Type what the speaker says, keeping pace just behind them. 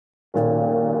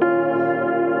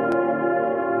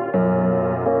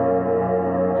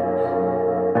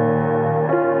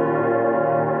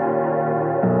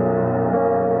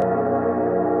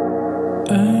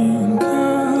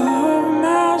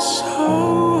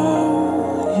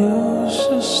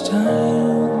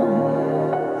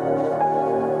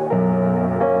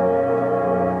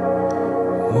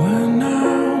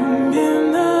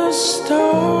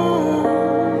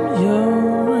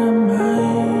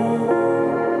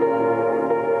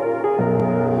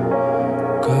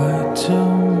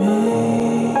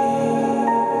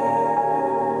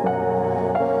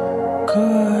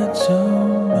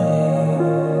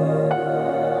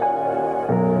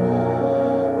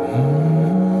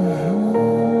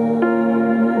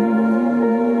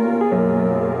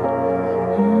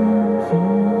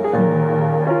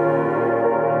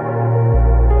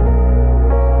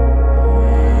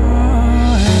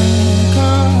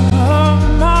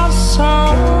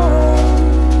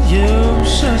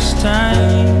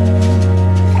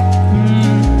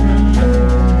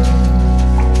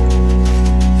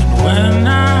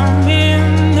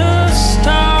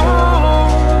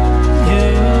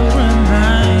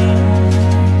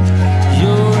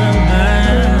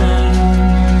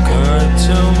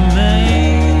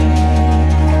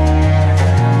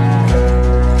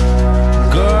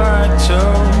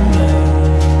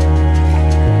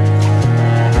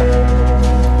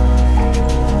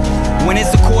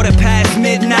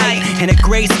midnight, and the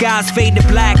gray skies fade to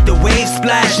black. The waves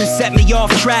splash and set me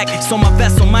off track, so my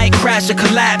vessel might crash or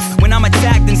collapse. When I'm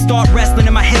attacked and start wrestling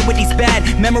in my head with these bad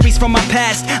memories from my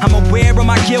past, I'm aware of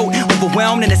my guilt,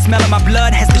 overwhelmed in the smell of my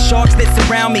blood as the sharks that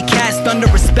surround me cast under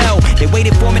a spell. They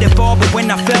waited for me to fall, but when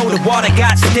I fell, the water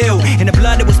got still, and the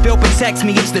blood that was spilled protects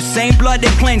me. It's the same blood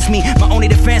that cleansed me, my only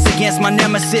defense against my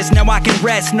nemesis. Now I can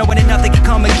rest, knowing that nothing can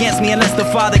come against me unless the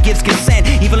Father gives consent.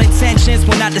 Evil intentions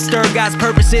will not disturb God's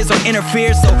purposes or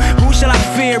interfere, so who shall I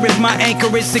fear if my anchor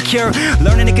is secure?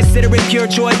 Learning to consider it pure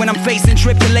joy when I'm facing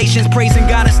tribulations, praising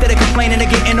God instead of complaining or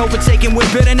getting overtaken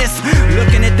with bitterness.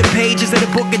 Looking at the pages of the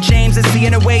book of James and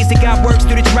seeing the ways that God works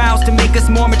through the trials to make us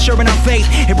more mature in our faith.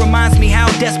 It reminds me how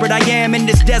desperate I am in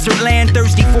this desert land,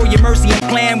 thirsty for your mercy and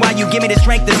plan while you give me the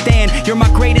strength to stand. You're my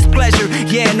greatest pleasure,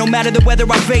 yeah, no matter the weather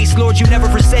I face. Lord, you never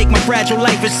forsake, my fragile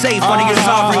life is safe under your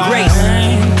sovereign grace.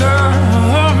 Anchor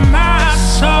of my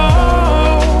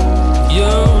soul,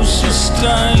 you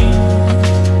sustain.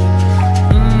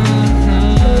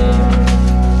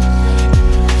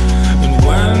 And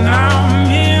when I'm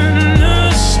in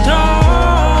the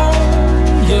storm,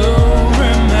 you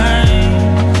remain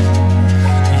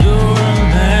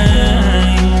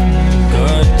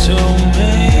good to me.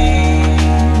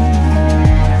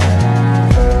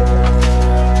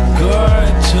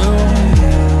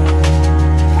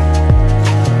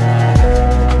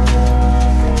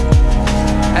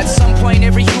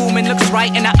 Every human looks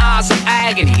right in the eyes of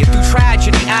agony, and through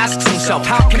tragedy asks himself,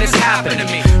 how can this happen to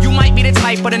me? You might be the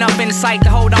type with enough insight to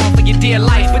hold on for your dear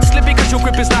life, but slip because your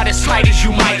grip is not as tight as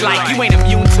you might like. You ain't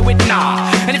immune to it, nah.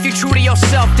 And if you're true to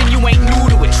yourself, then you ain't new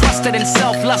to it. Trusted in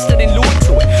self, lusted and lured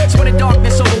to it. So when the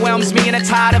darkness overwhelms me and the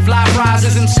tide of life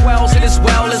rises and swells, it as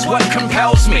well as what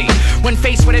compels me. When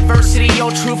faced with adversity,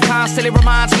 your truth constantly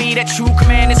reminds me that true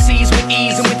command is seized with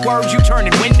ease, and with words you turn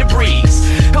it wind to breeze.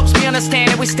 Helps me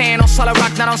understand that we stand on solid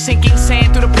rock, not on sinking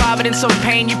sand. Through the providence of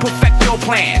pain, you perfect your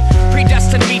plan.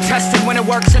 Predestined to be tested when it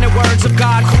works in the words of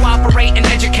God. Cooperate and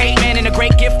educate man in a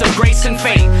great gift of grace and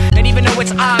faith. And even though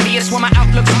it's obvious when my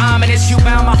outlook's ominous, you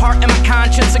bound my heart and my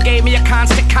conscience and gave me a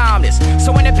constant calmness.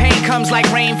 So when the pain comes like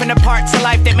rain from the parts of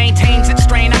life that maintains its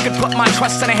strain, I can put my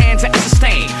trust in the hands that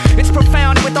sustain. It's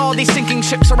profound, and with all these sinking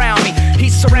ships around me, he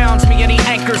surrounds me and he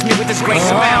anchors me with his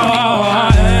grace around me.